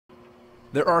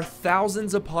There are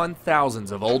thousands upon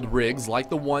thousands of old rigs like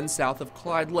the one south of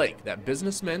Clyde Lake that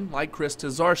businessmen like Chris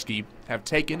Tazarski have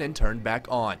taken and turned back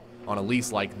on. On a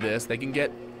lease like this, they can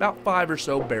get about 5 or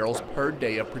so barrels per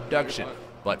day of production.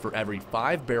 But for every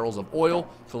 5 barrels of oil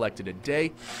collected a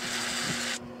day,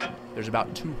 there's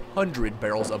about 200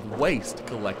 barrels of waste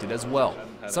collected as well.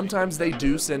 Sometimes they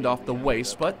do send off the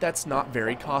waste, but that's not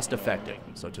very cost effective.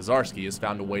 So Tazarski has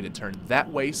found a way to turn that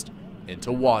waste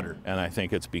into water. And I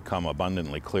think it's become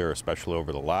abundantly clear, especially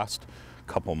over the last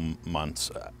couple months,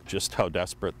 just how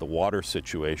desperate the water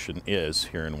situation is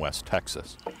here in West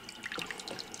Texas.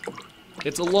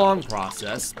 It's a long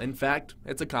process. In fact,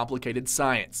 it's a complicated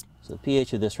science. So the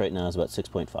pH of this right now is about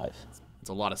 6.5. It's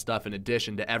a lot of stuff in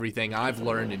addition to everything I've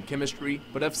learned in chemistry,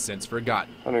 but have since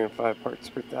forgotten. 105 parts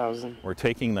per thousand. We're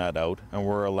taking that out and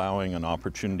we're allowing an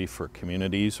opportunity for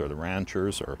communities or the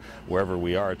ranchers or wherever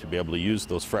we are to be able to use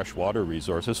those fresh water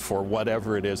resources for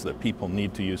whatever it is that people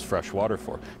need to use fresh water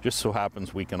for. Just so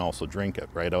happens we can also drink it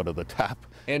right out of the tap.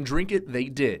 And drink it they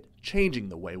did, changing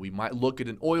the way we might look at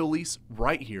an oil lease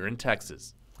right here in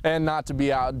Texas. And not to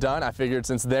be outdone, I figured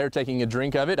since they're taking a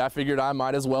drink of it, I figured I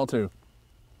might as well too.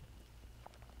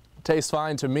 Tastes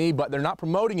fine to me, but they're not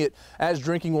promoting it as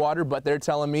drinking water, but they're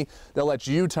telling me they'll let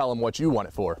you tell them what you want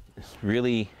it for.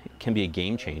 Really can be a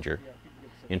game changer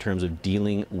in terms of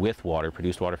dealing with water,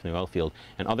 produced water from the oil field,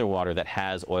 and other water that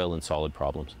has oil and solid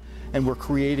problems. And we're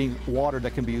creating water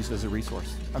that can be used as a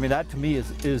resource. I mean, that to me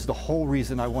is the whole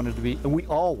reason I wanted to be, and we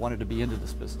all wanted to be into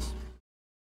this business.